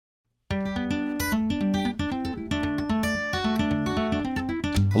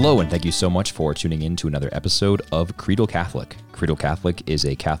Hello, and thank you so much for tuning in to another episode of Creedal Catholic. Creedal Catholic is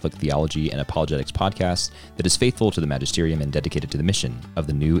a Catholic theology and apologetics podcast that is faithful to the magisterium and dedicated to the mission of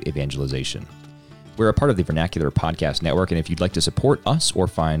the new evangelization. We're a part of the Vernacular Podcast Network, and if you'd like to support us or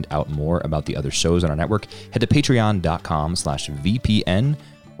find out more about the other shows on our network, head to patreon.com/VPN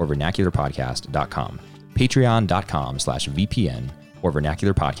or vernacularpodcast.com. Patreon.com/VPN or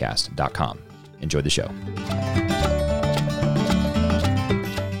vernacularpodcast.com. Enjoy the show.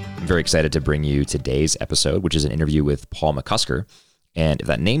 I'm very excited to bring you today's episode, which is an interview with Paul McCusker. And if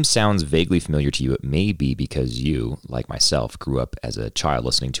that name sounds vaguely familiar to you, it may be because you, like myself, grew up as a child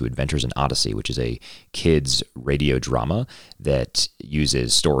listening to Adventures in Odyssey, which is a kids' radio drama that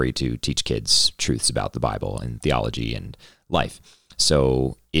uses story to teach kids truths about the Bible and theology and life.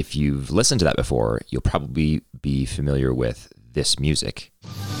 So if you've listened to that before, you'll probably be familiar with this music.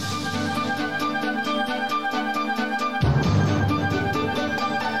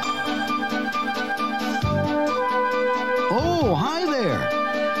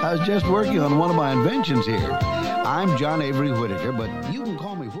 I was just working on one of my inventions here. I'm John Avery Whitaker, but you can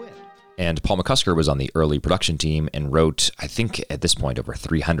call me Whit. And Paul McCusker was on the early production team and wrote, I think at this point, over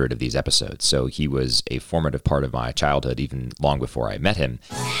 300 of these episodes. So he was a formative part of my childhood, even long before I met him.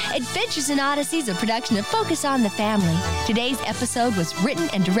 Adventures in Odyssey is a production of Focus on the Family. Today's episode was written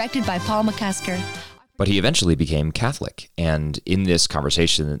and directed by Paul McCusker. But he eventually became Catholic. And in this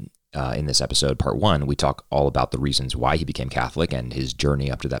conversation, in this episode, part one, we talk all about the reasons why he became Catholic and his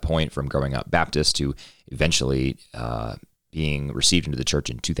journey up to that point, from growing up Baptist to eventually being received into the church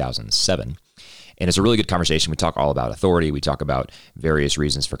in 2007. And it's a really good conversation. We talk all about authority. We talk about various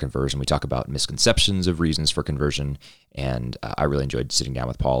reasons for conversion. We talk about misconceptions of reasons for conversion. And I really enjoyed sitting down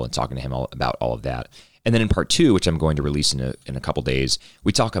with Paul and talking to him about all of that. And then in part two, which I'm going to release in a couple days,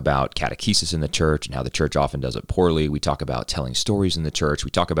 we talk about catechesis in the church and how the church often does it poorly. We talk about telling stories in the church.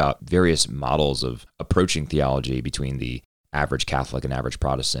 We talk about various models of approaching theology between the average Catholic and average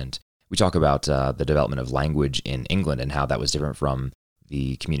Protestant. We talk about the development of language in England and how that was different from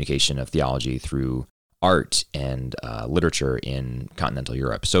the communication of theology through art and literature in continental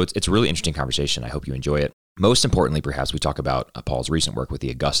Europe. So it's a really interesting conversation. I hope you enjoy it. Most importantly, perhaps, we talk about Paul's recent work with the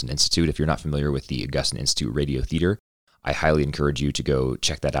Augustine Institute. If you're not familiar with the Augustine Institute Radio Theater, I highly encourage you to go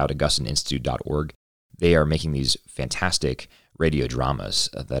check that out, augustineinstitute.org. They are making these fantastic radio dramas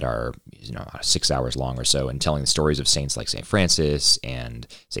that are 6 hours long or so, and telling the stories of saints like St. Francis and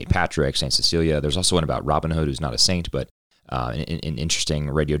St. Patrick, St. Cecilia. There's also one about Robin Hood, who's not a saint, but an interesting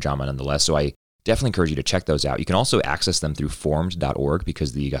radio drama nonetheless. So I definitely encourage you to check those out. You can also access them through formed.org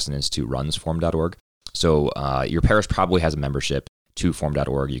because the Augustine Institute runs formed.org. So your parish probably has a membership to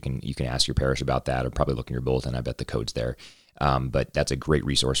form.org. You can ask your parish about that, or probably look in your bulletin. I bet the code's there. But that's a great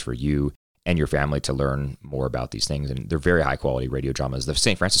resource for you and your family to learn more about these things. And they're very high quality radio dramas. The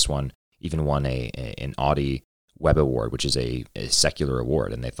St. Francis one even won an Audie Web Award, which is a secular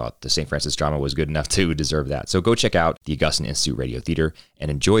award. And they thought the St. Francis drama was good enough to deserve that. So go check out the Augustine Institute Radio Theater and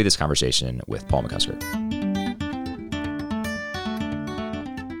enjoy this conversation with Paul McCusker.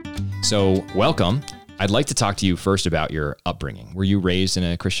 So welcome. I'd like to talk to you first about your upbringing. Were you raised in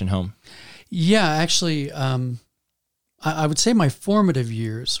a Christian home? Yeah, actually, I would say my formative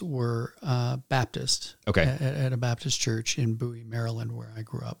years were Baptist. Okay. At a Baptist church in Bowie, Maryland, where I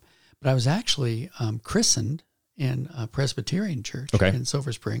grew up. But I was actually christened in a Presbyterian church in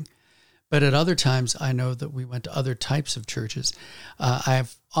Silver Spring. But at other times, I know that we went to other types of churches.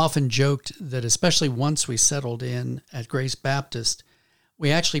 I've often joked that, especially once we settled in at Grace Baptist, we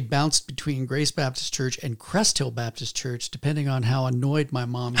actually bounced between Grace Baptist Church and Crest Hill Baptist Church, depending on how annoyed my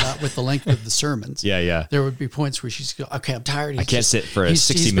mom got with the length of the sermons. Yeah. There would be points where she's go, okay, I'm tired. I can't sit for a 60-minute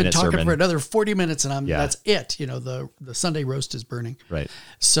sermon. He's been talking for another 40 minutes, and that's it. The Sunday roast is burning. Right.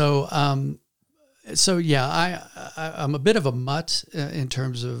 So, I'm a bit of a mutt in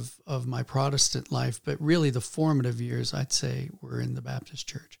terms of my Protestant life, but really the formative years, I'd say, were in the Baptist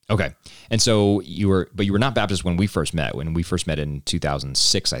church. Okay. And so you were not Baptist when we first met. When we first met in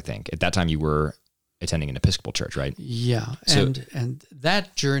 2006, I think. At that time, you were attending an Episcopal church, right? Yeah. And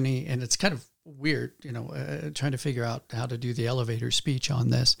that journey, and it's kind of weird, trying to figure out how to do the elevator speech on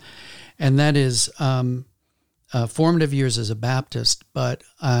this. And that is formative years as a Baptist, but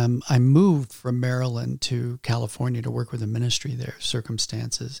I moved from Maryland to California to work with a ministry there.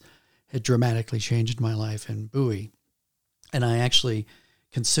 Circumstances had dramatically changed my life in Bowie. And I actually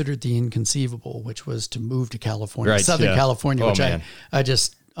considered the inconceivable, which was to move to California, Southern California, which I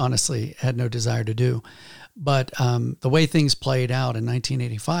just honestly had no desire to do. But the way things played out in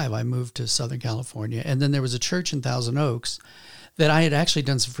 1985, I moved to Southern California. And then there was a church in Thousand Oaks that I had actually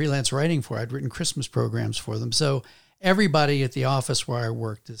done some freelance writing for. I'd written Christmas programs for them. So everybody at the office where I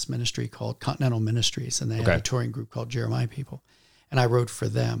worked, this ministry called Continental Ministries, and they had a touring group called Jeremiah People, and I wrote for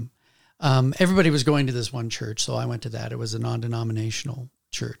them. Everybody was going to this one church, so I went to that. It was a non-denominational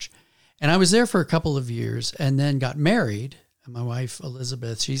church. And I was there for a couple of years and then got married. And my wife,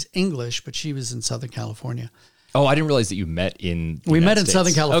 Elizabeth, she's English, but she was in Southern California. Oh, I didn't realize that you met in the We United met in States.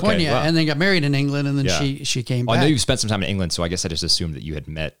 Southern California and and then got married in England, and then she came Well, back. I know you've spent some time in England, so I guess I just assumed that you had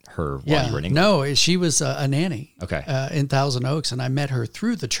met her while you were in England. No, she was a nanny Okay. in Thousand Oaks, and I met her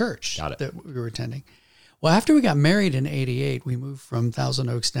through the church Got it. that we were attending. Well, after we got married in 88, we moved from Thousand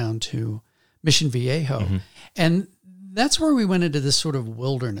Oaks down to Mission Viejo. Mm-hmm. And that's where we went into this sort of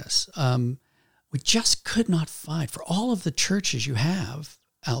wilderness. We just could not find, for all of the churches you have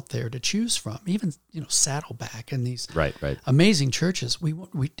out there to choose from, even, Saddleback and these Right. amazing churches, we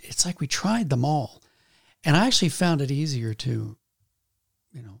it's like we tried them all. And I actually found it easier to,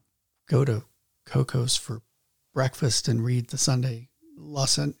 go to Coco's for breakfast and read the Sunday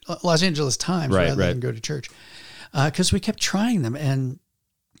Los Angeles Times rather than go to church. Because we kept trying them. And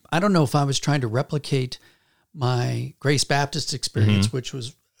I don't know if I was trying to replicate my Grace Baptist experience, which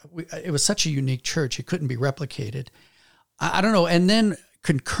was, it was such a unique church, it couldn't be replicated. I don't know. And then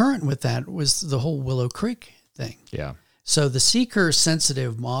concurrent with that was the whole Willow Creek thing. Yeah. So the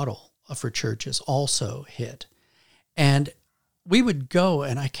seeker-sensitive model for churches also hit. And we would go,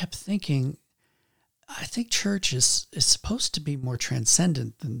 and I kept thinking, I think church is supposed to be more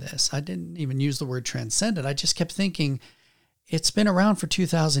transcendent than this. I didn't even use the word transcendent. I just kept thinking, it's been around for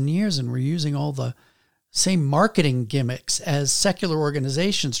 2,000 years, and we're using all the same marketing gimmicks as secular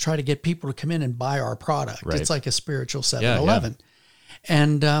organizations try to get people to come in and buy our product. Right. It's like a spiritual 7-Eleven. Yeah.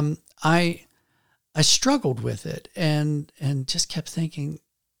 And I struggled with it and just kept thinking,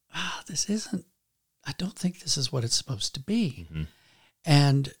 I don't think this is what it's supposed to be. Mm-hmm.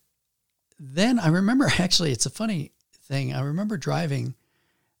 And then I remember, actually, it's a funny thing. I remember driving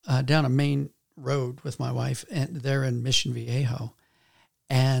down a main road with my wife, and there in Mission Viejo,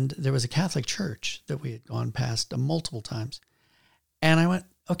 and there was a Catholic church that we had gone past multiple times. And I went,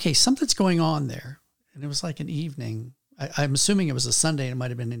 okay, something's going on there. And it was like an evening. I'm assuming it was a Sunday. It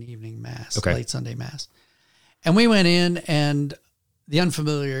might have been an evening mass, late Sunday mass. And we went in, and the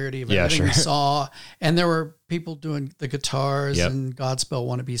unfamiliarity of everything we saw, and there were people doing the guitars and Godspell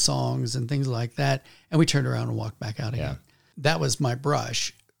wannabe songs and things like that. And we turned around and walked back out again. That was my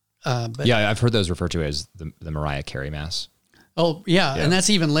brush. But I've heard those referred to as the Mariah Carey Mass. Oh, yeah. And that's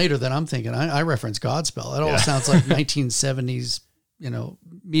even later than I'm thinking. I reference Godspell. It all sounds like 1970s,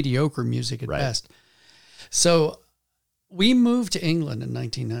 mediocre music at best. So we moved to England in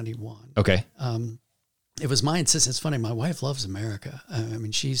 1991. Okay. It was my insistence. It's funny. My wife loves America. I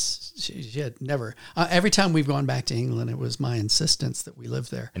mean, she had never, every time we've gone back to England, it was my insistence that we live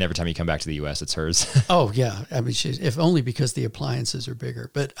there. And every time you come back to the U.S., it's hers. Oh yeah. I mean, if only because the appliances are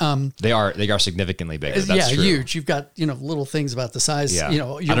bigger, but, they are significantly bigger. That's true. Huge. You've got, little things about the size,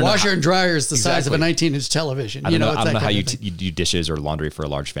 your washer washer and dryer is the size of a 19-inch television. I don't know how you do dishes or laundry for a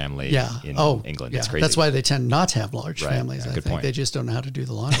large family in England. Yeah. It's crazy. That's why they tend not to have large families. Yeah, I good think point. they just don't know how to do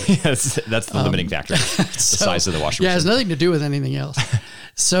the laundry. Yes, that's the limiting factor. The size of the washer. Yeah, it has nothing to do with anything else.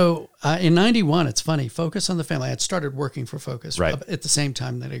 So in 91, it's funny, Focus on the Family. I had started working for Focus at the same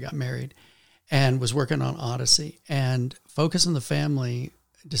time that I got married and was working on Odyssey. And Focus on the Family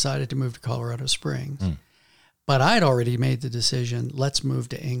decided to move to Colorado Springs. But I'd already made the decision, let's move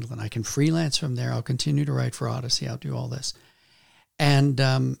to England. I can freelance from there. I'll continue to write for Odyssey. I'll do all this. And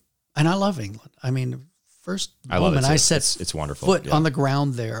I love England. I mean, first moment I set it's wonderful. foot on the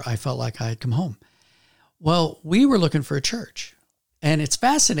ground there, I felt like I had come home. Well, we were looking for a church, and it's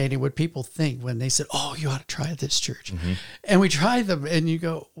fascinating what people think when they said, "Oh, you ought to try this church," and we tried them, and you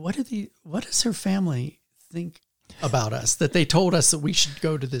go, "What does her family think about us that they told us that we should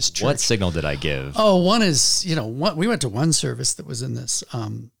go to this church?" What signal did I give? Oh, one is, we went to one service that was in this, I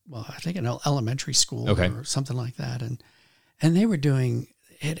think an elementary school or something like that, and they were doing.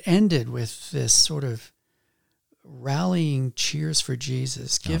 It ended with this sort of rallying cheers for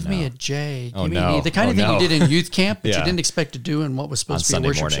Jesus. Give me a J. Give me an E. The kind of thing you did in youth camp, but you didn't expect to do in what was supposed to be Sunday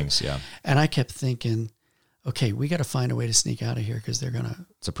worship mornings. show. And I kept thinking, okay, we got to find a way to sneak out of here because they're going to.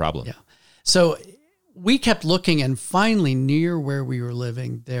 It's a problem. Yeah. So we kept looking, and finally, near where we were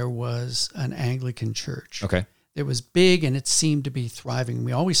living, there was an Anglican church. Okay. It was big, and it seemed to be thriving.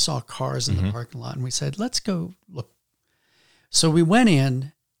 We always saw cars in the parking lot, and we said, let's go look. So we went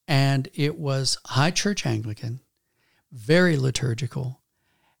in, and it was High Church Anglican, very liturgical.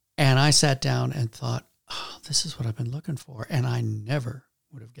 And I sat down and thought, oh, this is what I've been looking for. And I never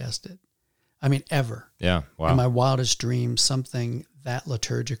would have guessed it. I mean, ever. Yeah. Wow. In my wildest dreams, something that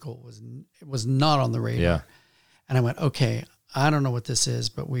liturgical was not on the radar. Yeah. And I went, okay, I don't know what this is,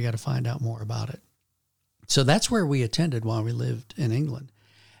 but we got to find out more about it. So that's where we attended while we lived in England.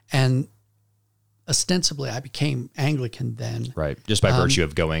 And ostensibly, I became Anglican then. Right. Just by virtue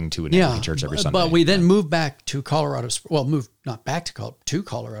of going to an Anglican church every Sunday. But we then moved back to Colorado. Well, moved not back to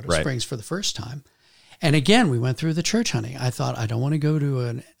Colorado Right. Springs for the first time. And again, we went through the church hunting. I thought, I don't want to go to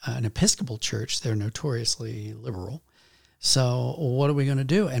an Episcopal church. They're notoriously liberal. So what are we going to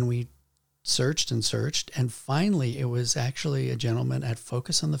do? And we searched and searched. And finally, it was actually a gentleman at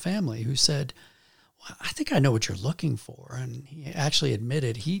Focus on the Family who said, well, I think I know what you're looking for. And he actually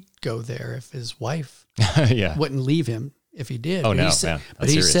admitted he'd go there if his wife yeah. wouldn't leave him if he did. Oh, But no. he said, Yeah, but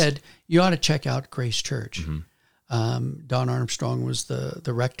that's he serious. said, you ought to check out Grace Church. Mm-hmm. Don Armstrong was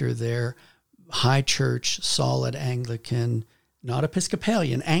the rector there. High church, solid Anglican, not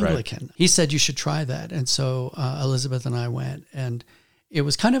Episcopalian, Anglican. Right. He said you should try that. And so Elizabeth and I went, and it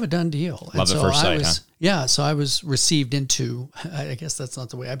was kind of a done deal. Love and at first sight, huh? Yeah, so I was received into, I guess that's not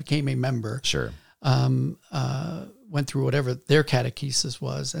the way, I became a member. Sure. Went through whatever their catechesis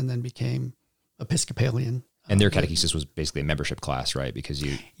was, and then became Episcopalian. And their catechesis was basically a membership class, right? Because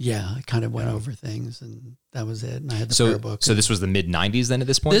you... Yeah, I kind of went over things, and that was it. And I had the prayer book. So this was the mid-90s then at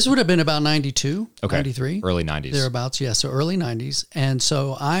this point? This would have been about 92, okay. 93. Early 90s. Thereabouts, yeah. So early 90s. And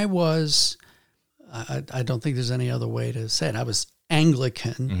so I was, I don't think there's any other way to say it. I was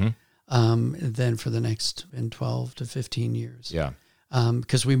Anglican then for the next 12 to 15 years. Yeah.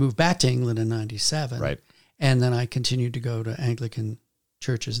 Because we moved back to England in 97. Right. And then I continued to go to Anglican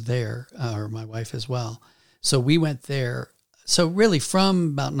churches there, or my wife as well. So we went there. So really from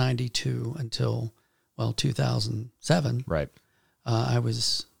about 92 until, 2007. Right. I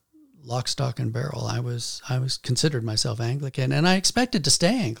was lock, stock, and barrel. I was considered myself Anglican, and I expected to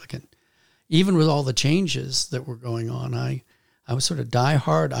stay Anglican. Even with all the changes that were going on, I was sort of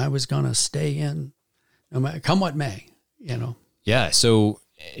diehard. I was going to stay in, no matter, come what may, Yeah. So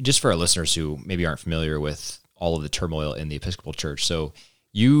just for our listeners who maybe aren't familiar with all of the turmoil in the Episcopal Church, so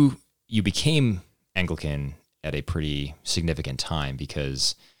you became Anglican at a pretty significant time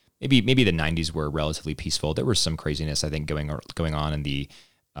because maybe the 90s were relatively peaceful. There was some craziness, I think, going on in the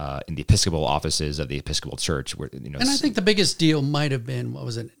Episcopal offices of the Episcopal Church. Where, and I think the biggest deal might have been,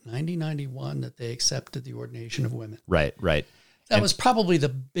 1991, that they accepted the ordination of women. Right. That was probably the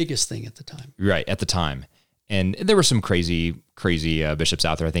biggest thing at the time. Right, at the time. And there were some crazy bishops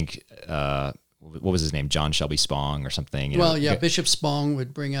out there. I think, what was his name? John Shelby Spong or something. Bishop Spong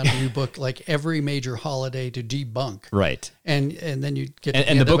would bring out a new book like every major holiday to debunk. Right. And then you'd get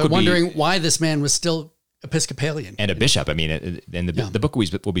and the book would wondering why this man was still Episcopalian. And a bishop. I mean, and the book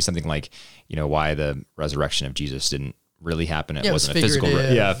will be something like, why the resurrection of Jesus didn't really happen. It wasn't a physical,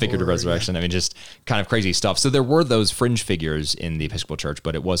 figurative resurrection. I mean, just kind of crazy stuff. So there were those fringe figures in the Episcopal Church,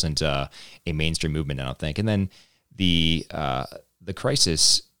 but it wasn't a mainstream movement, I don't think. And then the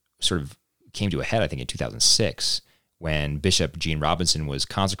crisis sort of came to a head, I think, in 2006 when Bishop Gene Robinson was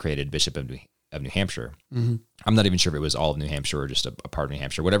consecrated Bishop of New Hampshire. Mm-hmm. I'm not even sure if it was all of New Hampshire or just a part of New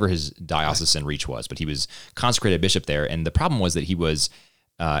Hampshire, whatever his diocesan reach was, but he was consecrated bishop there. And the problem was that he was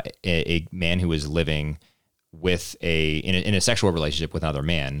a man who was living with in a sexual relationship with another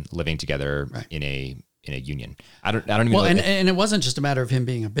man, living together in a union. I don't even know. And it wasn't just a matter of him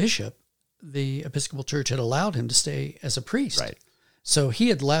being a bishop. The Episcopal Church had allowed him to stay as a priest. Right. So he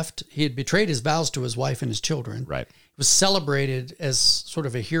had betrayed his vows to his wife and his children. Right. He was celebrated as sort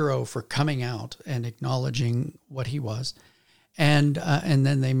of a hero for coming out and acknowledging what he was. And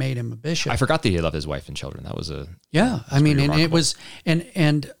then they made him a bishop. I forgot that he loved his wife and children. That was it was,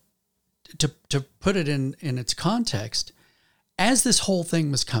 and to put it in its context, as this whole thing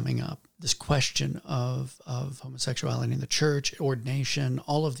was coming up, this question of homosexuality in the church, ordination,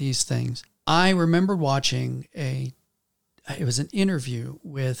 all of these things, I remember watching it was an interview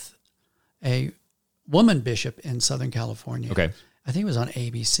with a woman bishop in Southern California. Okay. I think it was on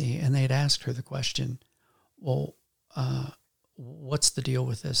ABC, and they had asked her the question, well, what's the deal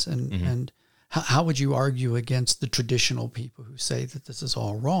with this? And how would you argue against the traditional people who say that this is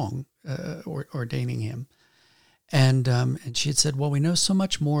all wrong, ordaining him? And she had said, well, we know so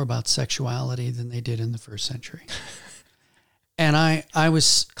much more about sexuality than they did in the first century. And I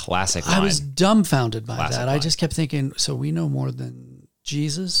was classic line. I was dumbfounded by Classic that. line. I just kept thinking, so we know more than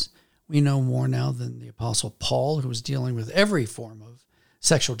Jesus. We know more now than the Apostle Paul, who was dealing with every form of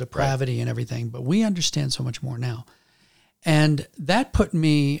sexual depravity and everything. But we understand so much more now. And that put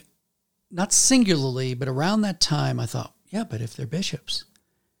me, not singularly, but around that time, I thought, yeah, but if they're bishops,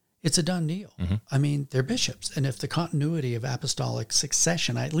 it's a done deal. Mm-hmm. I mean, they're bishops. And if the continuity of apostolic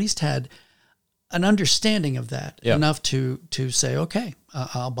succession, I at least had an understanding of that enough to say, okay,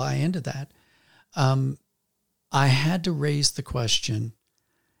 I'll buy into that. I had to raise the question,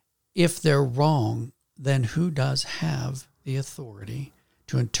 if they're wrong, then who does have the authority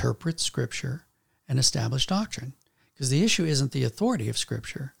to interpret Scripture and establish doctrine? Because the issue isn't the authority of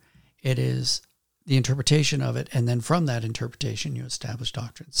Scripture. It is the interpretation of it, and then from that interpretation, you establish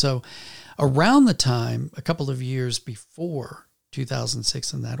doctrine. So around the time, a couple of years before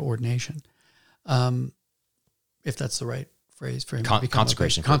 2006 and that ordination, if that's the right phrase for him.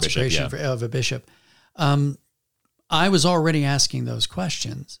 Consecration of a bishop. I was already asking those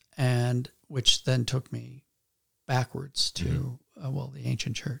questions, and which then took me backwards to, the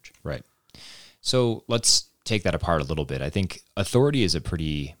ancient church. Right. So let's take that apart a little bit. I think authority is a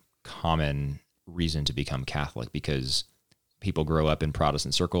pretty common reason to become Catholic, because people grow up in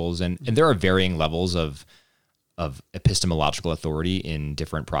Protestant circles, and there are varying levels of epistemological authority in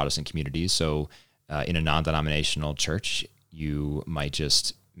different Protestant communities. So in a non-denominational church, you might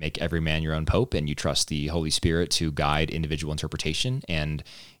just make every man your own pope, and you trust the Holy Spirit to guide individual interpretation, and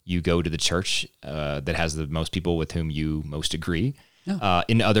you go to the church that has the most people with whom you most agree. Yeah.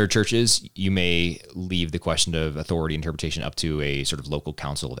 In other churches, you may leave the question of authority interpretation up to a sort of local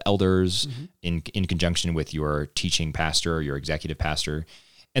council of elders in conjunction with your teaching pastor or your executive pastor.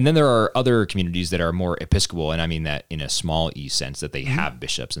 And then there are other communities that are more Episcopal, and I mean that in a small e sense, that they have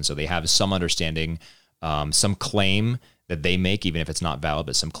bishops. And so they have some understanding, some claim that they make, even if it's not valid,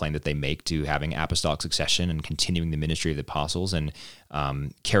 but some claim that they make to having apostolic succession and continuing the ministry of the apostles, and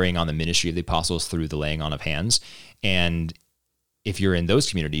carrying on the ministry of the apostles through the laying on of hands. And if you're in those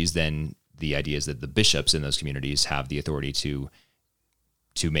communities, then the idea is that the bishops in those communities have the authority to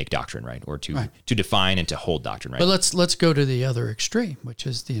make doctrine, right? Or to define and to hold doctrine, right? But let's go to the other extreme, which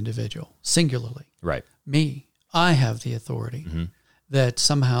is the individual, singularly. Right. Me, I have the authority that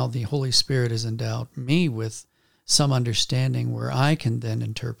somehow the Holy Spirit has endowed me with some understanding where I can then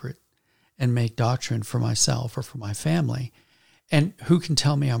interpret and make doctrine for myself or for my family. And who can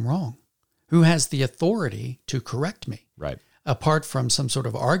tell me I'm wrong? Who has the authority to correct me? Right. Apart from some sort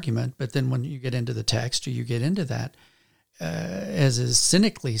of argument, but then when you get into the text or you get into that, as is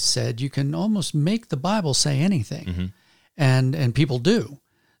cynically said, you can almost make the Bible say anything, and people do.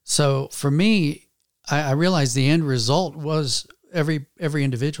 So for me, I realized the end result was every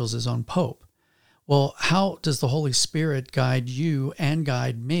individual's his own pope. Well, how does the Holy Spirit guide you and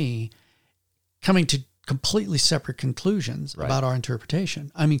guide me, coming to completely separate conclusions about our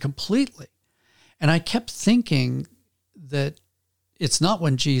interpretation? I mean, completely. And I kept thinking that it's not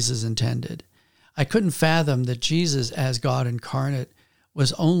what Jesus intended. I couldn't fathom that Jesus, as God incarnate,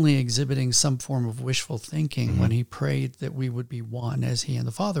 was only exhibiting some form of wishful thinking when he prayed that we would be one as he and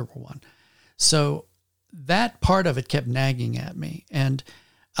the Father were one. So that part of it kept nagging at me. And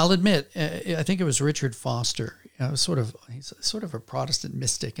I'll admit, I think it was Richard Foster. He's sort of a Protestant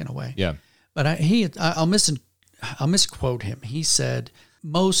mystic in a way. Yeah. But I'll misquote him. He said,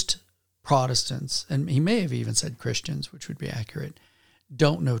 most Protestants, and he may have even said Christians, which would be accurate,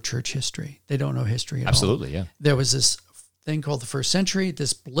 don't know church history. They don't know history at all. Absolutely, yeah. There was this thing called the First Century,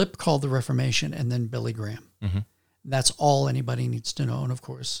 this blip called the Reformation, and then Billy Graham. That's all anybody needs to know. And of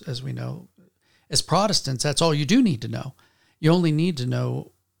course, as we know, as Protestants, that's all you do need to know. You only need to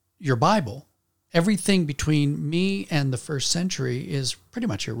know your Bible. Everything between me and the first century is pretty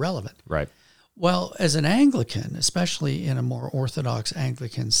much irrelevant. Right. Well, as an Anglican, especially in a more Orthodox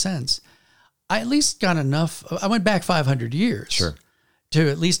Anglican sense, I at least got enough. I went back 500 years to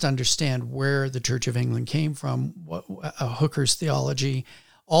at least understand where the Church of England came from, what Hooker's theology,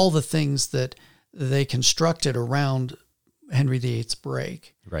 all the things that they constructed around Henry VIII's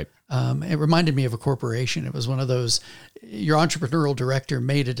break. Right. It reminded me of a corporation. It was one of those, your entrepreneurial director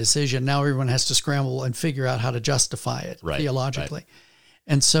made a decision. Now everyone has to scramble and figure out how to justify it theologically. Right.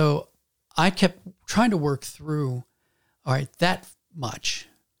 And so I kept trying to work through, all right, that much.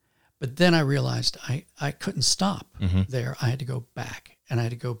 But then I realized I couldn't stop there. I had to go back, and I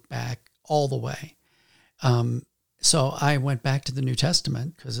had to go back all the way. So I went back to the New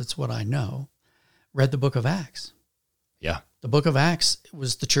Testament because it's what I know, read the book of Acts. Yeah. The book of Acts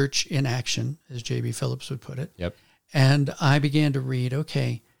was the church in action, as J.B. Phillips would put it. Yep. And I began to read,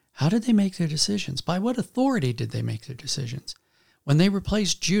 okay, how did they make their decisions? By what authority did they make their decisions? When they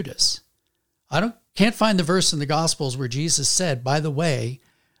replaced Judas, can't find the verse in the Gospels where Jesus said, by the way,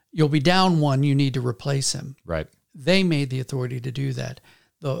 you'll be down one, you need to replace him. Right. They made the authority to do that.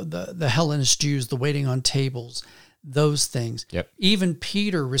 The Hellenist Jews, the waiting on tables, those things. Yep. Even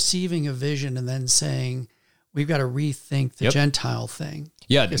Peter receiving a vision and then saying, we've got to rethink the Gentile thing.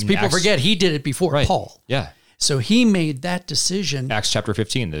 Yeah. Because people forget he did it before Paul. Yeah. So he made that decision. Acts chapter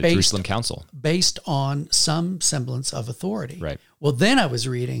 15, the Jerusalem Council. Based on some semblance of authority. Right. Well, then I was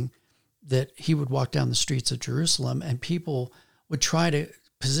reading, that he would walk down the streets of Jerusalem and people would try to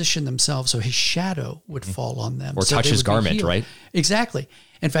position themselves so his shadow would fall on them. Or so touch they his would be garment, healed. right? Exactly.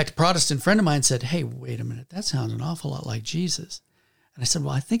 In fact, a Protestant friend of mine said, hey, wait a minute, that sounds an awful lot like Jesus. And I said,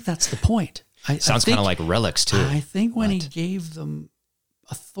 well, I think that's the point. Sounds kind of like relics too. I think when he gave them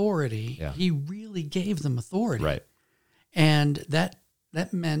authority, Yeah. he really gave them authority. Right. And that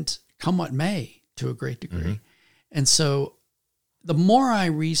meant come what may to a great degree. Mm-hmm. And so the more I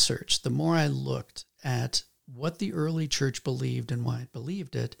researched, the more I looked at what the early church believed and why it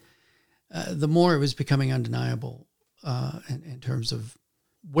believed it, the more it was becoming undeniable in terms of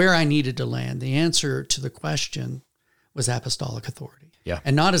where I needed to land. The answer to the question was apostolic authority. Yeah.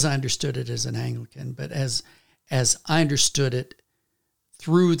 And not as I understood it as an Anglican, but as I understood it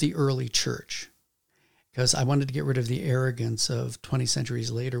through the early church. Because I wanted to get rid of the arrogance of 20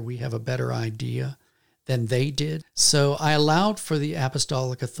 centuries later, we have a better idea than they did. So I allowed for the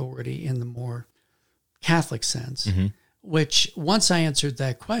apostolic authority in the more Catholic sense, which once I answered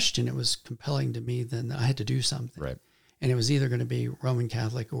that question, it was compelling to me, then I had to do something. Right. And it was either going to be Roman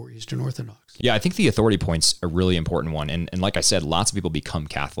Catholic or Eastern Orthodox. Yeah, I think the authority point's a really important one. And like I said, lots of people become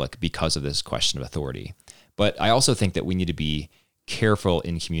Catholic because of this question of authority. But I also think that we need to be careful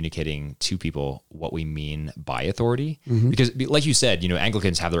in communicating to people what we mean by authority. Because like you said,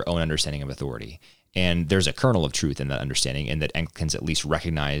 Anglicans have their own understanding of authority. And there's a kernel of truth in that understanding, and that Anglicans at least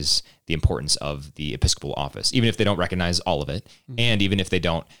recognize the importance of the episcopal office, even if they don't recognize all of it, and even if they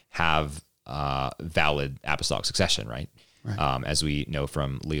don't have valid apostolic succession, right? As we know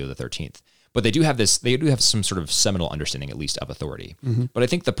from Leo the 13th. But they do have some sort of seminal understanding, at least, of authority. But I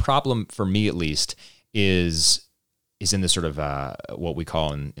think the problem, for me at least, is in this sort of what we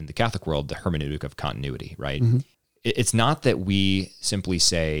call in the Catholic world, the hermeneutic of continuity, right? It's not that we simply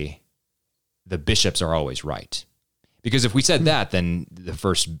say the bishops are always right. Because if we said that, then the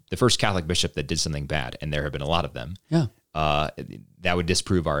first Catholic bishop that did something bad, and there have been a lot of them, that would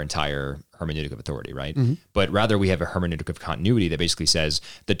disprove our entire hermeneutic of authority, right? But rather we have a hermeneutic of continuity that basically says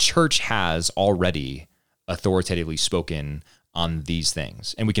the church has already authoritatively spoken on these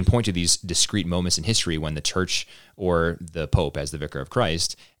things. And we can point to these discrete moments in history when the church or the Pope, as the Vicar of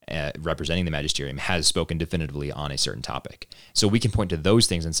Christ, representing the magisterium, has spoken definitively on a certain topic. So we can point to those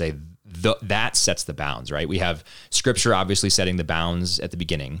things and say that sets the bounds, right? We have Scripture obviously setting the bounds at the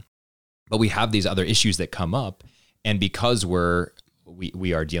beginning, but we have these other issues that come up, and because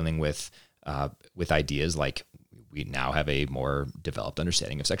we are dealing with ideas like we now have a more developed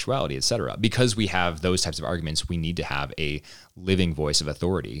understanding of sexuality, et cetera. Because we have those types of arguments, we need to have a living voice of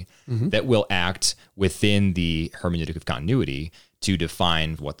authority that will act within the hermeneutic of continuity to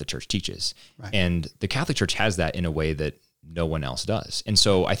define what the church teaches. Right. And the Catholic Church has that in a way that no one else does. And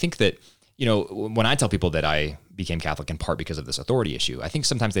so I think that, when I tell people that I became Catholic in part because of this authority issue, I think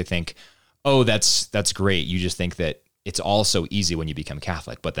sometimes they think, oh, that's great. You just think that it's all so easy when you become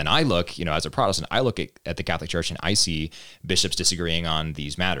Catholic. But then I look, as a Protestant, I look at the Catholic Church and I see bishops disagreeing on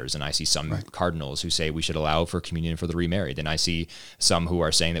these matters. And I see some cardinals who say we should allow for communion for the remarried. And I see some who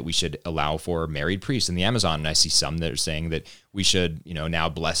are saying that we should allow for married priests in the Amazon. And I see some that are saying that we should, now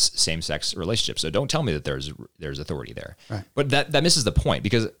bless same-sex relationships. So don't tell me that there's authority there. Right. But that misses the point,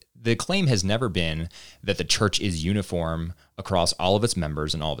 because the claim has never been that the church is uniform across all of its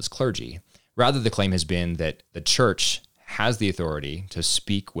members and all of its clergy. Rather, the claim has been that the church has the authority to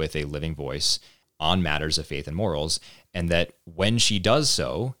speak with a living voice on matters of faith and morals, and that when she does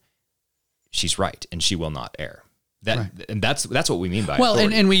so, she's right and she will not err. And that's what we mean by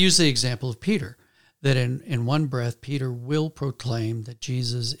authority. And we use the example of Peter, that in one breath, Peter will proclaim that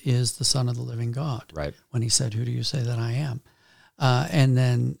Jesus is the Son of the living God. Right. When he said, "Who do you say that I am?" And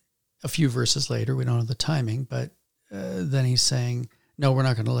then a few verses later, we don't know the timing, but then he's saying, no, we're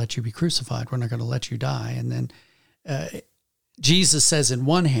not going to let you be crucified. We're not going to let you die. And then Jesus says, in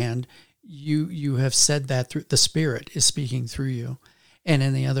one hand, you have said that through the Spirit is speaking through you. And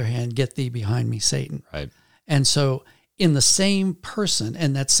in the other hand, get thee behind me, Satan. Right. And so in the same person,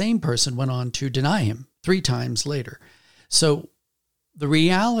 and that same person went on to deny him 3 times later. So the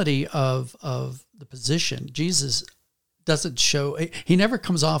reality of the position, Jesus doesn't show, he never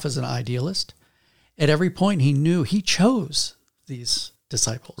comes off as an idealist. At every point he knew he chose these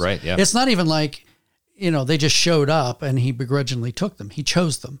disciples. Right, yeah. It's not even like, they just showed up and he begrudgingly took them. He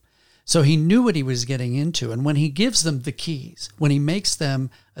chose them. So he knew what he was getting into. And when he gives them the keys, when he makes them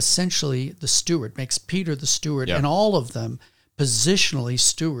essentially the steward, makes Peter the steward, and all of them positionally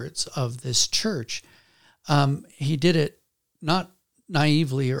stewards of this church, he did it not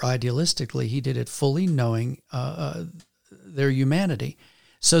naively or idealistically. He did it fully knowing their humanity.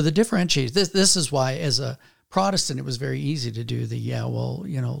 So the differentiation, this is why as a Protestant, it was very easy to do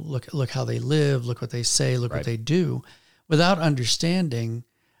look how they live, look what they say, look what they do, without understanding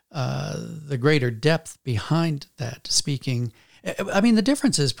the greater depth behind that speaking. I mean, the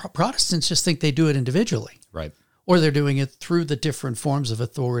difference is Protestants just think they do it individually. Right. Or they're doing it through the different forms of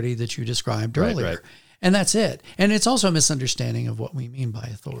authority that you described earlier. Right. And that's it. And it's also a misunderstanding of what we mean by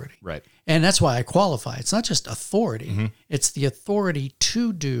authority. Right. And that's why I qualify. It's not just authority. It's the authority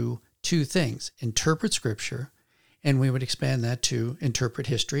to do two things: interpret Scripture, and we would expand that to interpret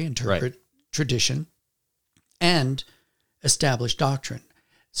history, interpret tradition, and establish doctrine.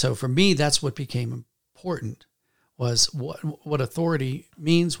 So for me, that's what became important, was what authority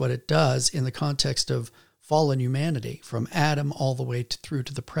means, what it does in the context of fallen humanity from Adam all the way through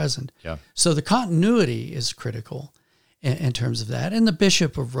to the present. Yeah. So the continuity is critical in terms of that. And the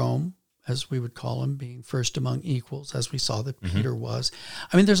Bishop of Rome, as we would call him, being first among equals, as we saw that Peter was.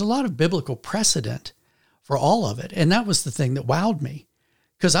 I mean, there's a lot of biblical precedent for all of it. And that was the thing that wowed me,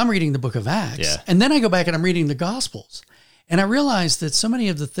 because I'm reading the book of Acts. And then I go back and I'm reading the Gospels. And I realized that so many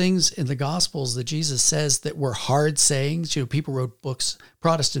of the things in the Gospels that Jesus says that were hard sayings, people wrote books,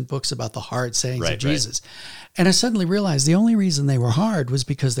 Protestant books about the hard sayings of Jesus. And I suddenly realized the only reason they were hard was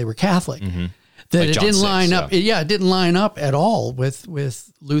because they were Catholic. That like it didn't line up. It didn't line up at all with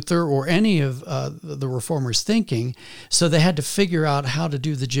Luther or any of the Reformers' thinking. So they had to figure out how to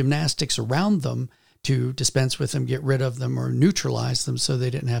do the gymnastics around them to dispense with them, get rid of them, or neutralize them so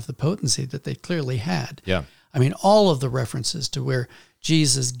they didn't have the potency that they clearly had. Yeah. I mean, all of the references to where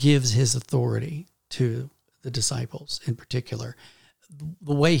Jesus gives his authority to the disciples in particular,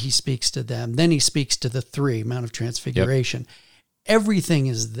 the way he speaks to them, then he speaks to the three, Mount of Transfiguration. Everything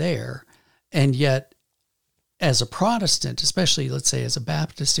is there. And yet, as a Protestant, especially, let's say, as a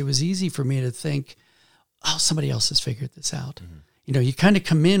Baptist, it was easy for me to think, oh, somebody else has figured this out. You kind of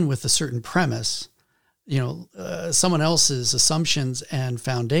come in with a certain premise, someone else's assumptions and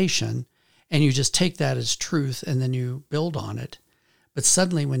foundation, and you just take that as truth and then you build on it. But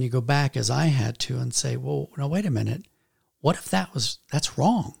suddenly when you go back, as I had to, and say, well, no, wait a minute, what if that's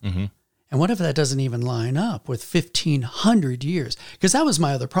wrong? And what if that doesn't even line up with 1,500 years? Because that was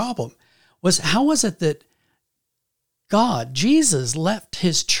my other problem, was how was it that Jesus left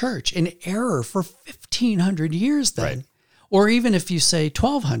his church in error for 1,500 years then? Right. Or even if you say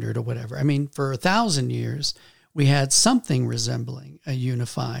 1,200 or whatever. I mean, for 1,000 years, we had something resembling a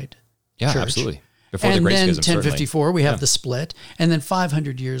unified church. Absolutely. Before and the Great then Schism, 1054, we have the split. And then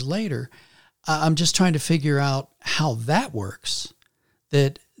 500 years later, I'm just trying to figure out how that works,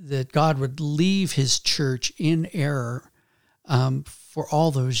 that God would leave his church in error for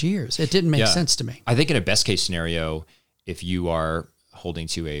all those years. It didn't make sense to me. I think in a best case scenario, if you are holding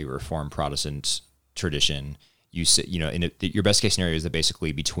to a Reformed Protestant tradition, your best case scenario is that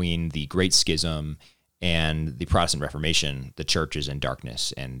basically between the Great Schism and the Protestant Reformation, the church is in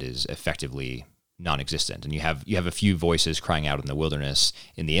darkness and is effectively non-existent. And you have a few voices crying out in the wilderness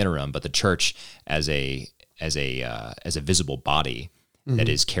in the interim, but the church as a visible body that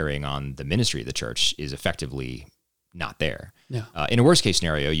is carrying on the ministry of the church is effectively not there. Yeah. In a worst case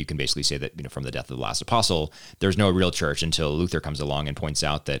scenario, you can basically say that from the death of the last apostle, there's no real church until Luther comes along and points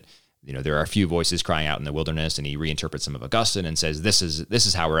out that there are a few voices crying out in the wilderness, and he reinterprets some of Augustine and says, this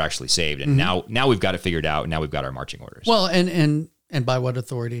is how we're actually saved. And now we've got it figured out. Now we've got our marching orders. Well, and by what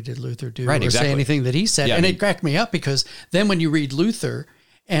authority did Luther do or say anything that he said? Yeah, it cracked me up, because then when you read Luther,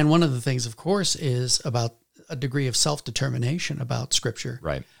 and one of the things, of course, is about a degree of self-determination about Scripture.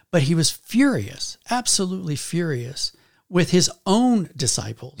 Right. But he was furious, absolutely furious, with his own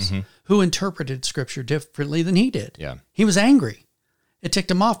disciples who interpreted Scripture differently than he did. Yeah. He was angry. It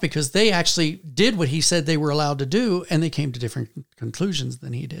ticked him off because they actually did what he said they were allowed to do, and they came to different conclusions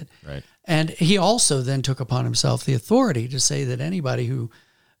than he did. Right. And he also then took upon himself the authority to say that anybody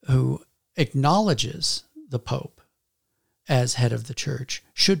who acknowledges the Pope as head of the church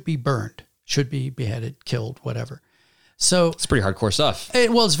should be burned, should be beheaded, killed, whatever. So it's pretty hardcore stuff.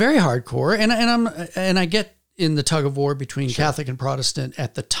 It's very hardcore, and I get in the tug of war between Catholic and Protestant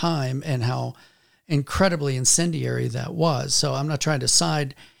at the time, and how incredibly incendiary that was. So I'm not trying to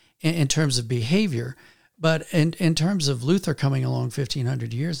side in terms of behavior, but in terms of Luther coming along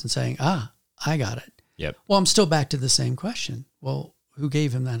 1,500 years and saying, I got it. Yep. Well, I'm still back to the same question. Well, who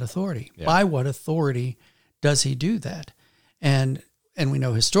gave him that authority? Yeah. By what authority does he do that? And we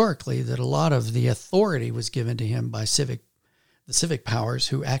know historically that a lot of the authority was given to him by the civic powers,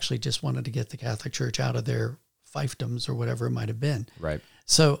 who actually just wanted to get the Catholic Church out of their fiefdoms or whatever it might have been. Right.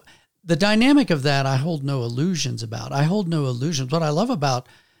 So the dynamic of that, I hold no illusions about. I hold no illusions. What I love about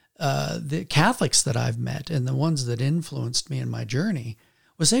the Catholics that I've met and the ones that influenced me in my journey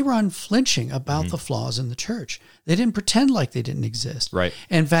was they were unflinching about the flaws in the church. They didn't pretend like they didn't exist. Right.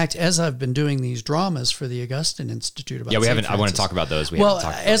 In fact, as I've been doing these dramas for the Augustine Institute about we St. haven't. I want to Francis, talk about those.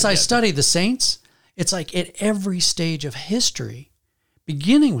 As I study the saints, it's like at every stage of history,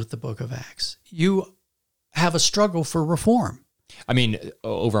 beginning with the book of Acts, you have a struggle for reform. I mean,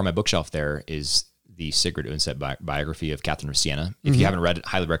 over on my bookshelf there is the Sigrid Undset biography of Catherine of Siena. If you haven't read it,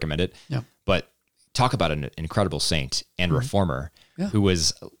 highly recommend it. Yeah. But talk about an incredible saint and reformer who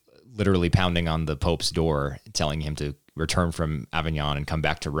was literally pounding on the Pope's door, telling him to return from Avignon and come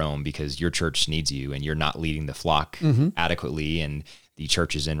back to Rome because your church needs you and you're not leading the flock adequately, and the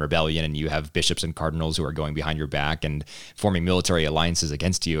church is in rebellion, and you have bishops and cardinals who are going behind your back and forming military alliances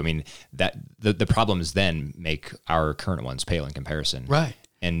against you. I mean, that the problems then make our current ones pale in comparison. Right.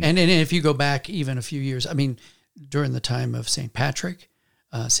 And if you go back even a few years, I mean, during the time of St. Patrick,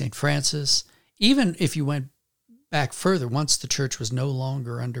 St. Francis, even if you went back further, once the church was no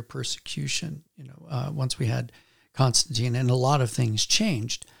longer under persecution, once we had Constantine and a lot of things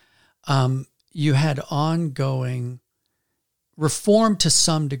changed, you had ongoing reform to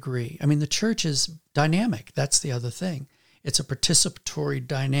some degree. I mean, the church is dynamic. That's the other thing. It's a participatory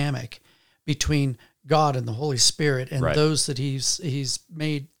dynamic between God and the Holy Spirit and those that he's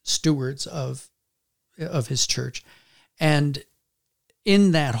made stewards of his church. And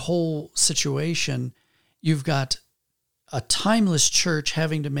in that whole situation, you've got a timeless church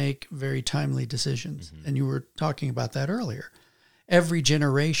having to make very timely decisions. And you were talking about that earlier. Every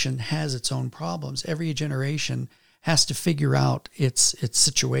generation has its own problems. Every generation has to figure out its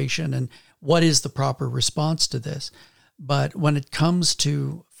situation and what is the proper response to this. But when it comes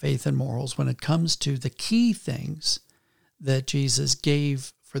to faith and morals, when it comes to the key things that Jesus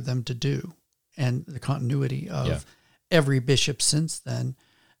gave for them to do and the continuity of every bishop since then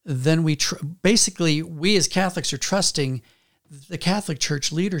we basically, we as Catholics are trusting the Catholic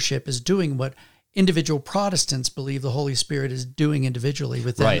Church leadership is doing what individual Protestants believe the Holy Spirit is doing individually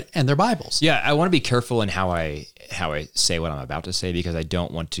with them and their Bibles. Yeah, I want to be careful in how I say what I'm about to say, because I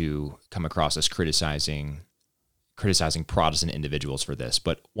don't want to come across as criticizing Protestant individuals for this.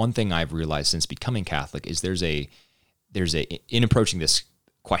 But one thing I've realized since becoming Catholic is there's a in approaching this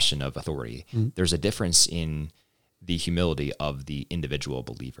question of authority, there's a difference in the humility of the individual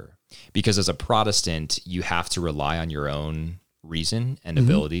believer. Because as a Protestant, you have to rely on your own reason and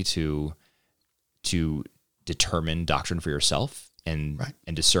ability to determine doctrine for yourself and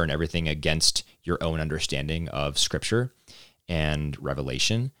discern everything against your own understanding of Scripture and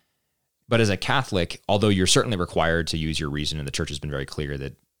revelation. But as a Catholic, although you're certainly required to use your reason, and the Church has been very clear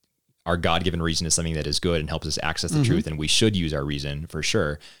that our God-given reason is something that is good and helps us access the truth, and we should use our reason for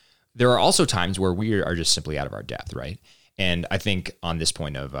sure, there are also times where we are just simply out of our depth, right? And I think on this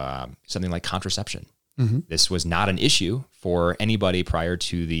point of something like contraception, this was not an issue for anybody prior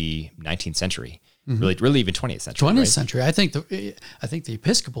to the 19th century. Really even 20th century. 20th century. I think the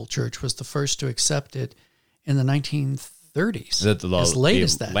Episcopal Church was the first to accept it in the 1930s. As late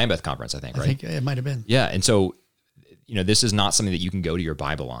as that. Lambeth Conference, I think, right? I think it might have been. Yeah, and so, this is not something that you can go to your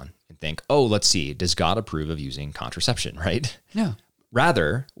Bible on and think, oh, let's see, does God approve of using contraception, right? Yeah.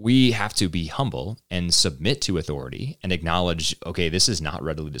 Rather, we have to be humble and submit to authority and acknowledge, okay, this is not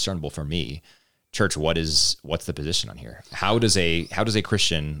readily discernible for me. Church, what's the position on here? How does a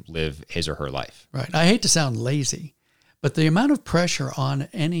Christian live his or her life? Right. I hate to sound lazy, but the amount of pressure on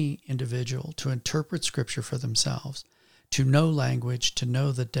any individual to interpret Scripture for themselves, to know language, to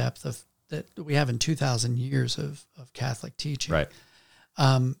know the depth of that we have in 2,000 years of Catholic teaching. Right.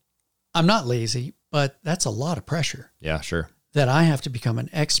 I'm not lazy, but that's a lot of pressure. Yeah, sure. That I have to become an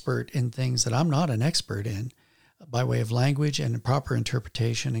expert in things that I'm not an expert in, by way of language and proper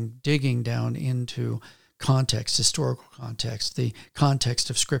interpretation and digging down into context, historical context, the context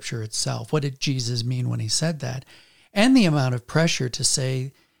of Scripture itself. What did Jesus mean when he said that? And the amount of pressure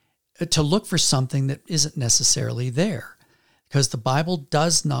to look for something that isn't necessarily there. Because the Bible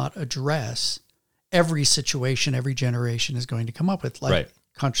does not address every situation every generation is going to come up with, like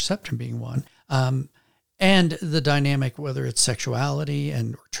contraception being one. And the dynamic, whether it's sexuality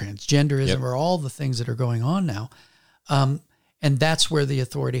and transgenderism or all the things that are going on now. And that's where the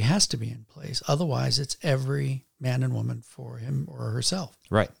authority has to be in place. Otherwise, it's every man and woman for him or herself.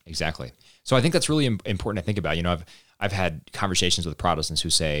 Right, exactly. So I think that's really important to think about. I've had conversations with Protestants who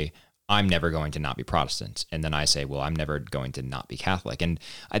say, I'm never going to not be Protestant. And then I say, well, I'm never going to not be Catholic. And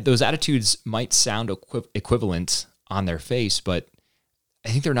those attitudes might sound equivalent on their face, but I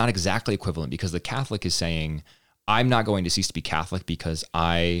think they're not exactly equivalent, because the Catholic is saying, I'm not going to cease to be Catholic because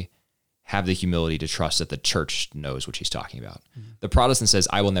I have the humility to trust that the church knows what she's talking about. The Protestant says,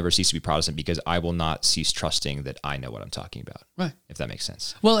 I will never cease to be Protestant because I will not cease trusting that I know what I'm talking about. Right. If that makes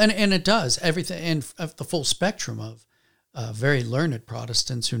sense. Well, and it does everything, and the full spectrum of very learned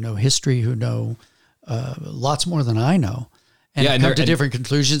Protestants who know history, who know lots more than I know, and come to different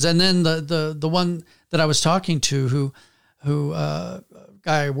conclusions. And then the one that I was talking to, who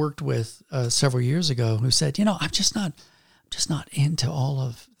guy I worked with several years ago, who said, I'm just not into all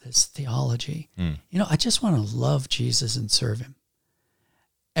of this theology. I just want to love Jesus and serve him.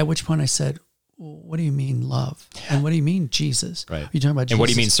 At which point I said, well, what do you mean love? And what do you mean Jesus? Right. Are you talking about Jesus? And what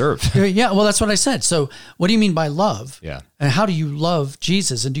do you mean serve? Yeah, well, that's what I said. So what do you mean by love? Yeah. And how do you love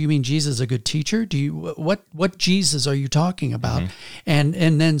Jesus? And do you mean Jesus is a good teacher? Do you what Jesus are you talking about? And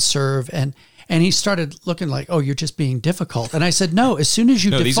then serve. And he started looking like, oh, you're just being difficult. And I said, no, as soon as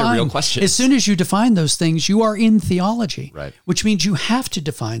you define, these are real questions. As soon as you define those things, you are in theology, right? Which means you have to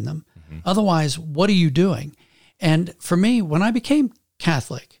define them. Otherwise, what are you doing? And for me, when I became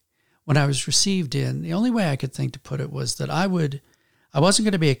Catholic, when I was received in, the only way I could think to put it was that I wasn't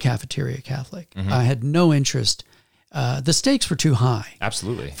going to be a cafeteria Catholic. I had no interest. The stakes were too high.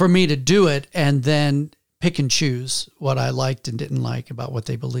 Absolutely. For me to do it and then pick and choose what I liked and didn't like about what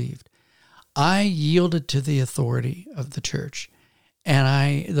they believed. I yielded to the authority of the church.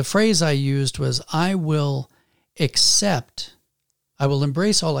 And the phrase I used was, I will embrace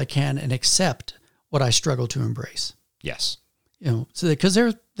all I can and accept what I struggle to embrace. Yes. So because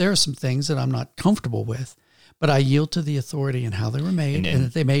there are some things that I'm not comfortable with, but I yield to the authority and how they were made and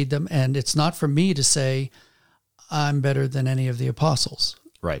that they made them. And it's not for me to say I'm better than any of the apostles.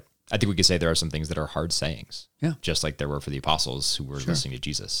 Right. I think we could say there are some things that are hard sayings. Yeah. Just like there were for the apostles who were listening to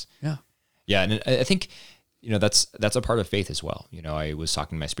Jesus. Yeah. Yeah. And I think, that's a part of faith as well. I was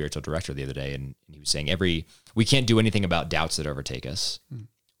talking to my spiritual director the other day, and he was saying we can't do anything about doubts that overtake us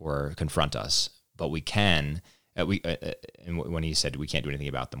or confront us, but we can. And when he said we can't do anything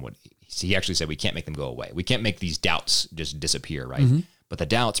about them, he actually said we can't make them go away. We can't make these doubts just disappear, right? But the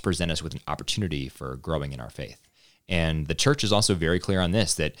doubts present us with an opportunity for growing in our faith. And the church is also very clear on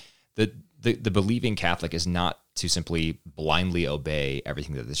this, that the believing Catholic is not to simply blindly obey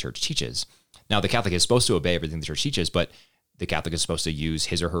everything that the church teaches. Now, the Catholic is supposed to obey everything the church teaches, but the Catholic is supposed to use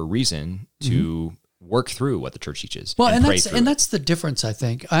his or her reason to work through what the church teaches. Well, and that's the difference, I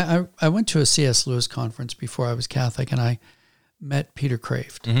think. I went to a C.S. Lewis conference before I was Catholic, and I met Peter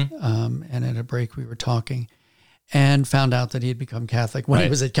Kraft. And at a break, we were talking and found out that he had become Catholic when he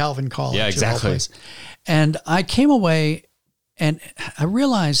was at Calvin College. Yeah, exactly. And I came away and I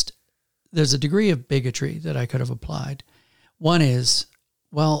realized there's a degree of bigotry that I could have applied. One is,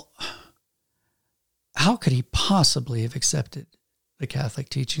 well, how could he possibly have accepted the Catholic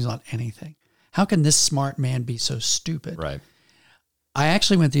teachings on anything? How can this smart man be so stupid? Right. I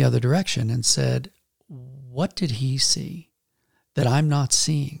actually went the other direction and said, what did he see that I'm not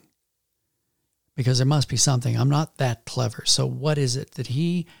seeing? Because there must be something. I'm not that clever. So what is it that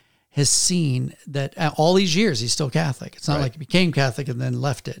he has seen that all these years he's still Catholic? It's not like he became Catholic and then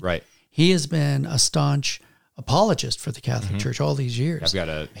left it. Right. He has been a staunch apologist for the Catholic Church all these years. I've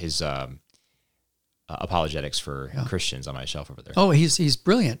got his apologetics for Christians on my shelf over there. Oh, he's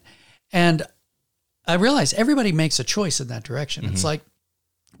brilliant. And I realize everybody makes a choice in that direction. It's like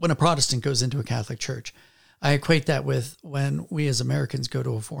when a Protestant goes into a Catholic church, I equate that with when we as Americans go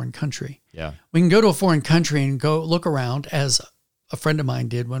to a foreign country. Yeah. We can go to a foreign country and go look around, as a friend of mine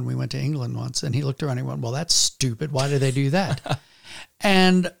did when we went to England once, and he looked around and went, well, that's stupid. Why do they do that?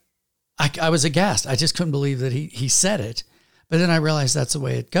 And I was aghast. I just couldn't believe that he said it. But then I realized that's the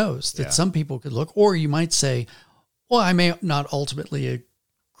way it goes, that some people could look, or you might say, well, I may not ultimately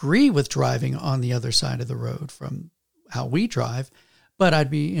agree with driving on the other side of the road from how we drive, but I'd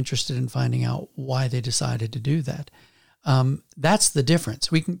be interested in finding out why they decided to do that. That's the difference.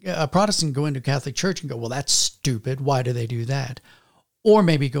 A Protestant can go into a Catholic church and go, well, that's stupid. Why do they do that? Or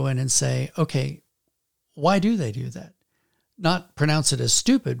maybe go in and say, okay, why do they do that? Not pronounce it as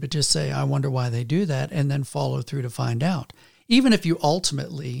stupid, but just say, I wonder why they do that, and then follow through to find out. Even if you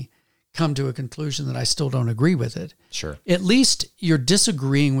ultimately come to a conclusion that I still don't agree with it. Sure. At least you're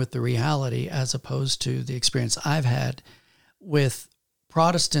disagreeing with the reality, as opposed to the experience I've had with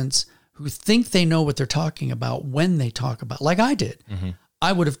Protestants who think they know what they're talking about when they talk about, like I did.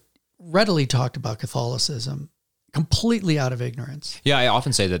 I would have readily talked about Catholicism completely out of ignorance. Yeah, I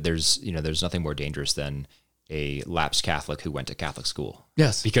often say that there's nothing more dangerous than a lapsed Catholic who went to Catholic school.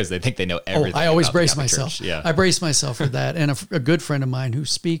 Yes. Because they think they know everything. I always about the brace Catholic myself. Church. Yeah. I brace myself for that. And a good friend of mine who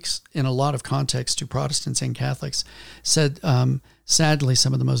speaks in a lot of context to Protestants and Catholics said, sadly,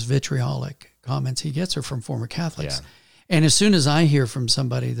 some of the most vitriolic comments he gets are from former Catholics. Yeah. And as soon as I hear from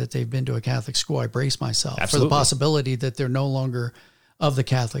somebody that they've been to a Catholic school, I brace myself Absolutely. for the possibility that they're no longer of the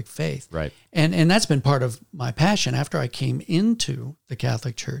Catholic faith. Right. And that's been part of my passion. After I came into the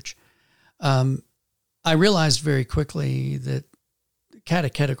Catholic Church, I realized very quickly that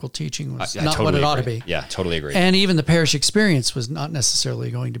catechetical teaching was I not totally what it ought to agree. be. Yeah, totally agree. And even the parish experience was not necessarily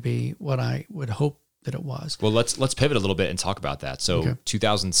going to be what I would hope that it was. Well, let's pivot a little bit and talk about that. So Okay.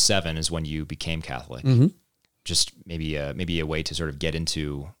 2007 is when you became Catholic. Mm-hmm. Just maybe a way to sort of get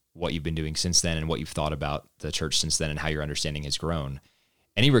into what you've been doing since then and what you've thought about the church since then and how your understanding has grown.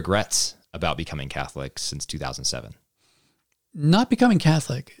 Any regrets about becoming Catholic since 2007? Not becoming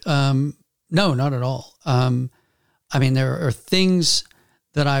Catholic. No, not at all. I mean, there are things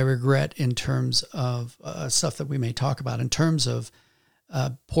that I regret in terms of stuff that we may talk about in terms of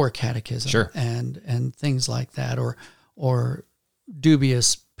poor catechism Sure. and things like that, or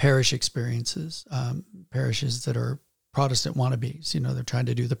dubious parish experiences, parishes that are Protestant wannabes. They're trying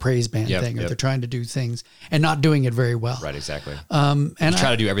to do the praise band thing, or they're trying to do things and not doing it very well. Right, exactly. And you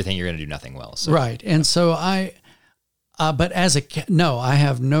try to do everything, you're going to do nothing well. So. Right. And so but I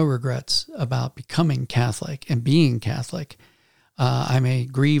have no regrets about becoming Catholic and being Catholic. I may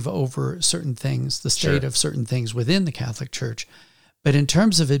grieve over certain things, the state Sure. of certain things within the Catholic Church, but in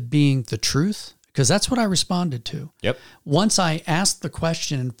terms of it being the truth, because that's what I responded to. Yep. Once I asked the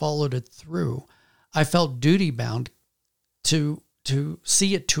question and followed it through, I felt duty bound to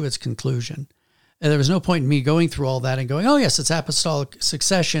see it to its conclusion. And there was no point in me going through all that and going, oh yes, it's apostolic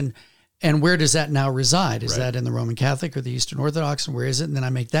succession. And where does that now reside? Is that in the Roman Catholic or the Eastern Orthodox? And where is it? And then I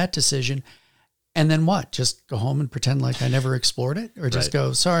make that decision. And then what? Just go home and pretend like I never explored it? Or just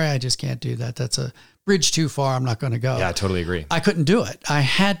go, sorry, I just can't do that. That's a bridge too far. I'm not going to go. Yeah, I totally agree. I couldn't do it. I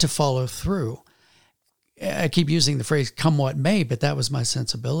had to follow through. I keep using the phrase come what may, but that was my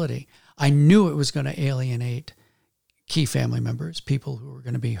sensibility. I knew it was going to alienate key family members, people who were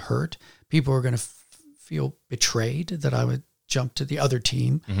going to be hurt, people who were going to feel betrayed that I would jump to the other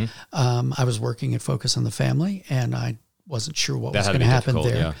team. Mm-hmm. I was working at Focus on the Family, and I wasn't sure what was had going to to be happen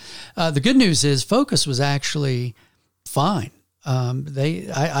difficult, there. The good news is Focus was actually fine.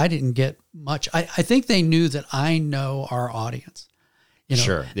 I didn't get much. I think they knew that I know our audience.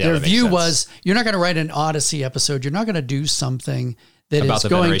 Sure. Yeah, their that makes view sense. was, you're not going to write an Odyssey episode. You're not going to do something that About is the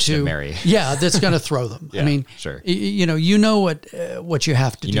going veneration to, of Mary. yeah, that's going to throw them. Yeah, I mean, sure. you know what you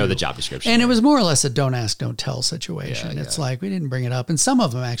have to do. You know the job description. And it was more or less a don't ask, don't tell situation. Yeah, It's yeah. like, we didn't bring it up. And some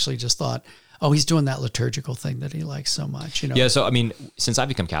of them actually just thought, oh, he's doing that liturgical thing that he likes so much. Yeah, so I mean, since I've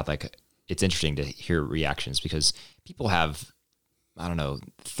become Catholic, it's interesting to hear reactions because people have, I don't know,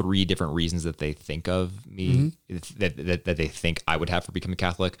 3 different reasons that they think of me, that they think I would have for becoming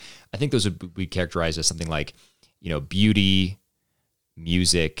Catholic. I think those would be characterized as something like, beauty,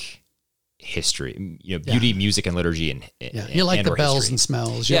 music, history, beauty, music, and liturgy, and you like and the or bells history. and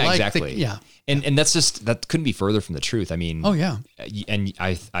smells. You Yeah, like exactly. And that's just, that couldn't be further from the truth. I mean, Oh, yeah. And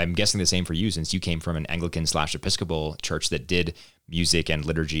I'm guessing the same for you, since you came from an Anglican/Episcopal church that did music and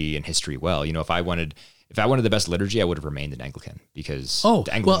liturgy and history well. If I wanted the best liturgy, I would have remained an Anglican because Oh,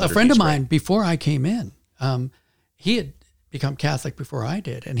 the Anglican well, a liturgy friend is of great. mine, before I came in, he had become Catholic before I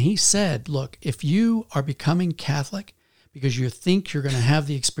did. And he said, look, if you are becoming Catholic because you think you're going to have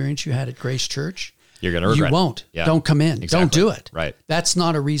the experience you had at Grace Church, You're going to regret you it. won't. Yeah. Don't come in. Exactly. Don't do it. Right. That's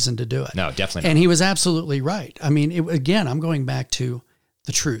not a reason to do it. No, definitely not. And he was absolutely right. I mean, again, I'm going back to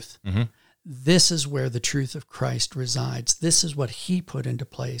the truth. Mm-hmm. This is where the truth of Christ resides. This is what he put into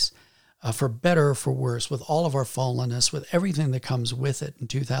place, for better or for worse, with all of our fallenness, with everything that comes with it in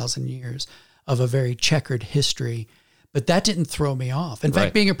 2,000 years of a very checkered history. But that didn't throw me off. In Right.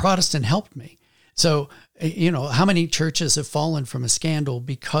 fact, being a Protestant helped me. So, how many churches have fallen from a scandal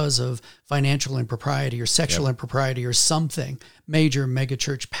because of financial impropriety or sexual impropriety or something? Major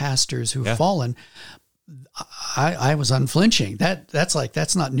megachurch pastors who've fallen. I was unflinching.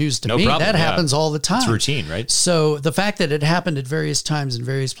 That's not news to No me. problem. That Yeah. happens all the time. It's routine, right? So the fact that it happened at various times in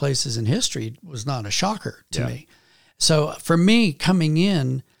various places in history was not a shocker to me. So for me, coming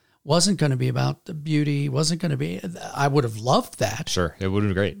in wasn't going to be about the beauty, I would have loved that. Sure. It would have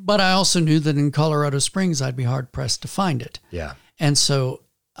been great. But I also knew that in Colorado Springs, I'd be hard pressed to find it. Yeah. And so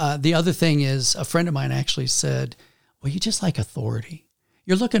the other thing is, a friend of mine actually said, well, you just like authority.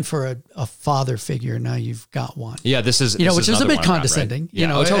 You're looking for a father figure. Now you've got one. Yeah. This is, Which was a another bit one around, condescending, right? Yeah.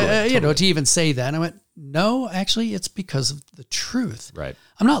 Totally. to even say that. And I went, no, actually, it's because of the truth. Right.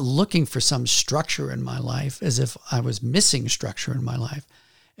 I'm not looking for some structure in my life as if I was missing structure in my life,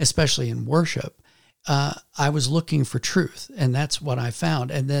 especially in worship. I was looking for truth, and that's what I found.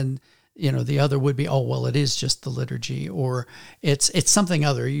 And then, the other would be, oh, well, it is just the liturgy, or it's something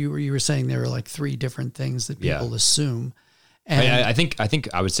other. You were saying there are like 3 different things that people assume. And I think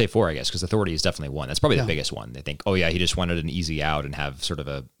I would say 4, I guess, because authority is definitely one. That's probably the biggest one. They think, oh yeah, he just wanted an easy out and have sort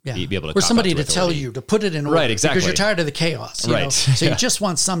of be able to. Or somebody to tell you to put it in order, right? Exactly, because you're tired of the chaos, you know? So you just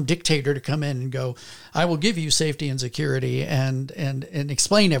want some dictator to come in and go, I will give you safety and security and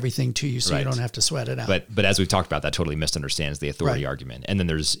explain everything to you, so you don't have to sweat it out. But as we've talked about, that totally misunderstands the authority argument. And then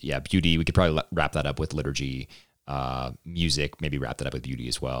there's beauty. We could probably wrap that up with liturgy. Music, maybe wrap that up with beauty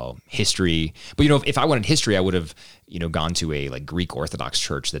as well. History, but if I wanted history, I would have gone to a like Greek Orthodox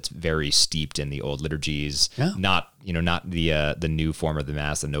church that's very steeped in the old liturgies, not the new form of the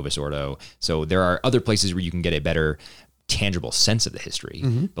Mass, the Novus Ordo. So there are other places where you can get a better tangible sense of the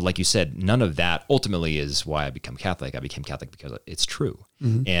history. But like you said, none of that ultimately is why I become Catholic. I became Catholic because it's true.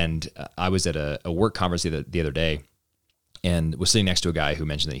 And I was at a work conference the other day, and was sitting next to a guy who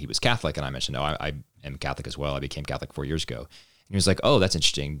mentioned that he was Catholic, and I mentioned, I am Catholic as well. I became Catholic 4 years ago. And he was like, oh, that's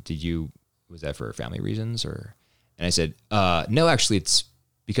interesting. Was that for family reasons or? And I said, no, actually it's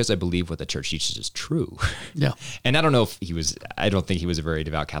because I believe what the church teaches is true. Yeah. And I don't know if I don't think he was a very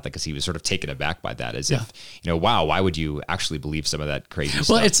devout Catholic, because he was sort of taken aback by that, as if, wow, why would you actually believe some of that crazy stuff?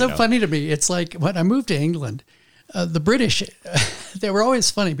 Well, it's so funny to me. It's like when I moved to England, the British, they were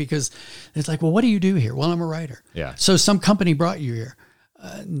always funny, because it's like, well, what do you do here? Well, I'm a writer. Yeah. So some company brought you here.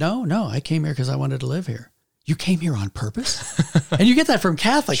 No, I came here because I wanted to live here. You came here on purpose? And you get that from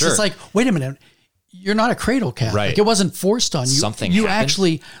Catholics. Sure. It's like, wait a minute, you're not a cradle Catholic. Right. It wasn't forced on you. Something you happened.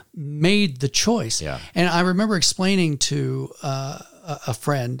 Actually made the choice. Yeah. And I remember explaining to a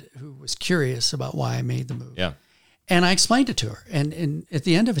friend who was curious about why I made the move. Yeah. And I explained it to her. And at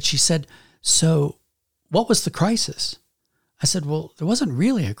the end of it, she said, so what was the crisis? I said, well, there wasn't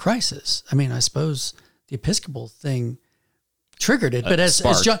really a crisis. I mean, I suppose the Episcopal thing triggered it. But as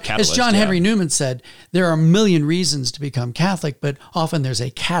John Henry Newman said, there are a million reasons to become Catholic, but often there's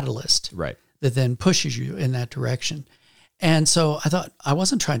a catalyst that then pushes you in that direction. And so I thought, I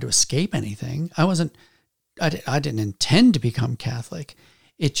wasn't trying to escape anything. I didn't intend to become Catholic.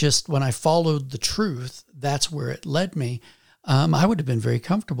 It just, when I followed the truth, that's where it led me. I would have been very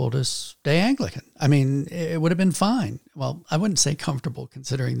comfortable to stay Anglican. I mean, it would have been fine. Well, I wouldn't say comfortable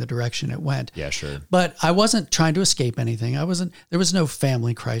considering the direction it went. Yeah, sure. But I wasn't trying to escape anything. There was no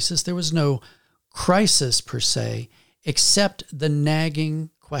family crisis. There was no crisis per se, except the nagging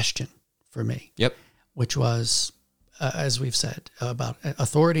question for me. Yep. Which was, as we've said, about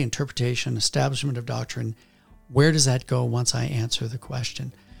authority, interpretation, establishment of doctrine. Where does that go once I answer the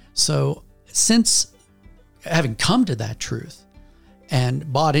question? So since having come to that truth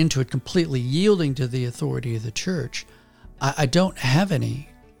and bought into it completely, yielding to the authority of the church, I don't have any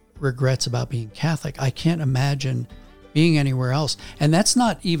regrets about being Catholic. I can't imagine being anywhere else. And that's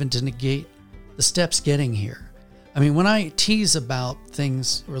not even to negate the steps getting here. I mean, when I tease about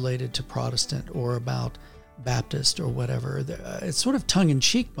things related to Protestant or about Baptist or whatever, it's sort of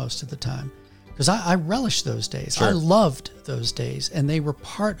tongue-in-cheek most of the time, because I relish those days. Sure. I loved those days, and they were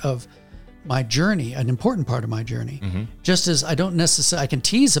part of my journey, an important part of my journey. Mm-hmm. Just as I don't necessarily, I can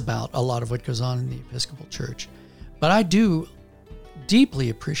tease about a lot of what goes on in the Episcopal Church, but I do deeply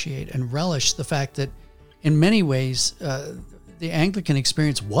appreciate and relish the fact that in many ways, the Anglican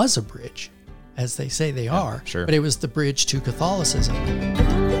experience was a bridge, as they say they are, sure. But it was the bridge to Catholicism.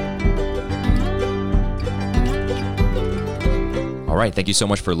 All right. Thank you so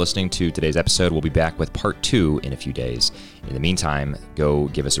much for listening to today's episode. We'll be back with part 2 in a few days. In the meantime, go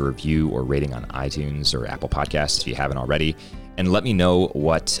give us a review or rating on iTunes or Apple Podcasts if you haven't already. And let me know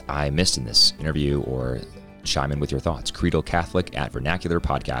what I missed in this interview, or chime in with your thoughts.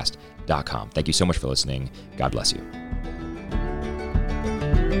 CreedalCatholic@vernacularpodcast.com. Thank you so much for listening. God bless you.